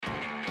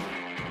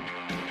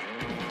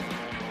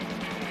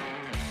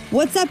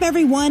What's up,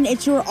 everyone?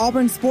 It's your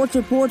Auburn Sports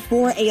Report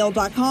for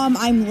AL.com.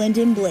 I'm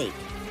Lyndon Blake.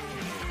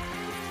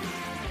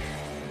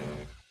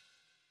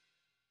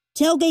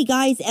 Tailgate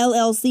Guys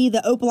LLC,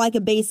 the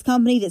Opelika-based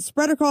company that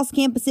spread across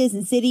campuses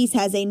and cities,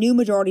 has a new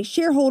majority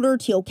shareholder,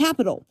 Teal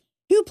Capital,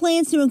 who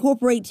plans to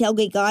incorporate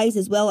Tailgate Guys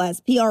as well as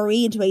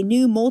PRE into a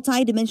new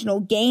multi-dimensional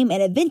game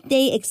and event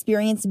day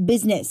experience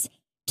business.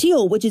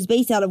 Teal, which is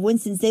based out of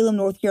Winston-Salem,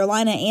 North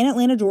Carolina and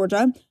Atlanta,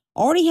 Georgia,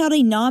 already held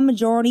a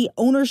non-majority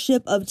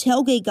ownership of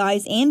Tailgate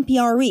Guys and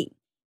PRE,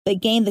 but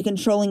gained the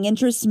controlling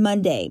interest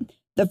Monday.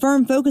 The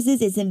firm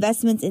focuses its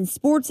investments in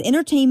sports,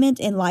 entertainment,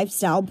 and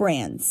lifestyle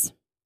brands.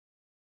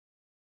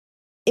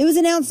 It was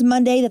announced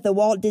Monday that the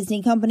Walt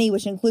Disney Company,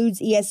 which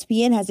includes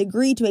ESPN, has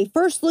agreed to a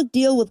first-look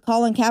deal with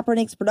Colin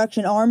Kaepernick's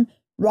production arm,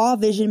 Raw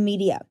Vision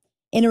Media.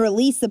 In a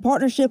release, the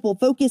partnership will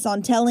focus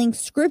on telling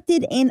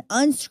scripted and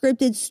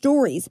unscripted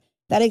stories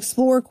that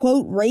explore,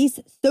 quote, race,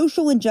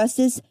 social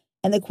injustice,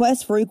 and the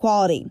quest for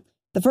equality.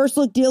 The first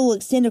look deal will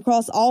extend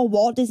across all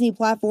Walt Disney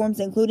platforms,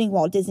 including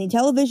Walt Disney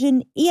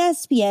Television,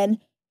 ESPN,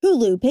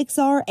 Hulu,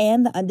 Pixar,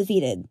 and The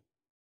Undefeated.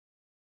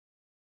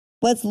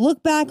 Let's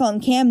look back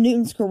on Cam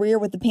Newton's career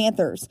with the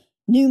Panthers.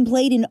 Newton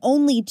played in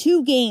only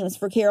 2 games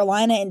for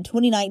Carolina in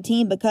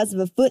 2019 because of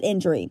a foot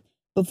injury.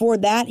 Before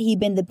that, he'd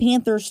been the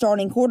Panthers'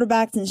 starting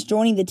quarterback since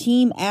joining the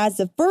team as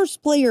the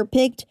first player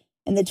picked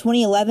in the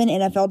 2011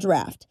 NFL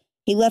Draft.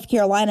 He left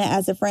Carolina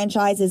as the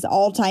franchise's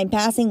all-time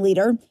passing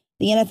leader,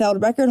 the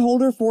NFL record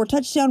holder for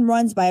touchdown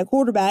runs by a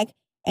quarterback,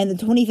 and the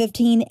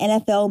 2015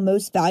 NFL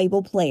Most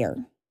Valuable Player.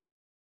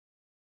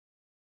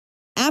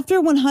 After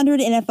 100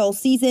 NFL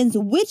seasons,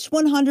 which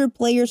 100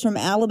 players from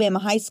Alabama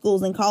high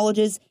schools and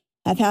colleges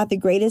have had the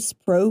greatest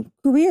pro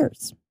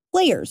careers?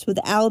 Players with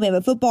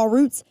Alabama football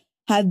roots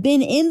have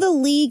been in the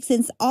league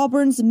since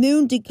Auburn's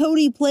Moon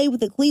Ducote played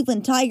with the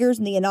Cleveland Tigers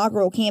in the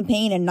inaugural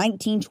campaign in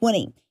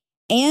 1920,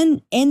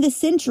 and in the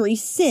century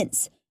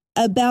since.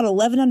 About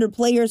 1,100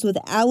 players with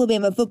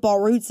Alabama football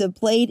roots have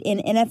played in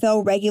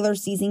NFL regular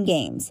season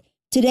games.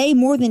 Today,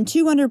 more than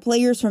 200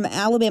 players from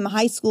Alabama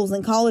high schools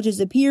and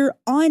colleges appear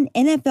on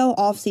NFL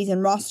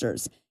offseason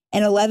rosters,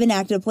 and 11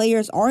 active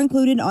players are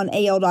included on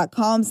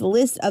AL.com's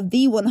list of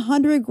the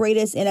 100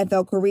 greatest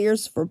NFL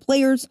careers for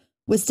players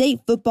with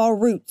state football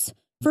roots.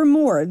 For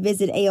more,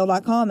 visit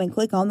AL.com and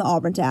click on the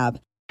Auburn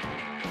tab.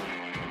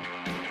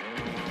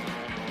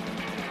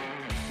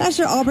 That's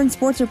your Auburn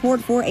Sports Report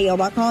for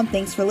AL.com.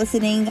 Thanks for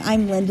listening.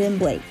 I'm Lyndon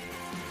Blake.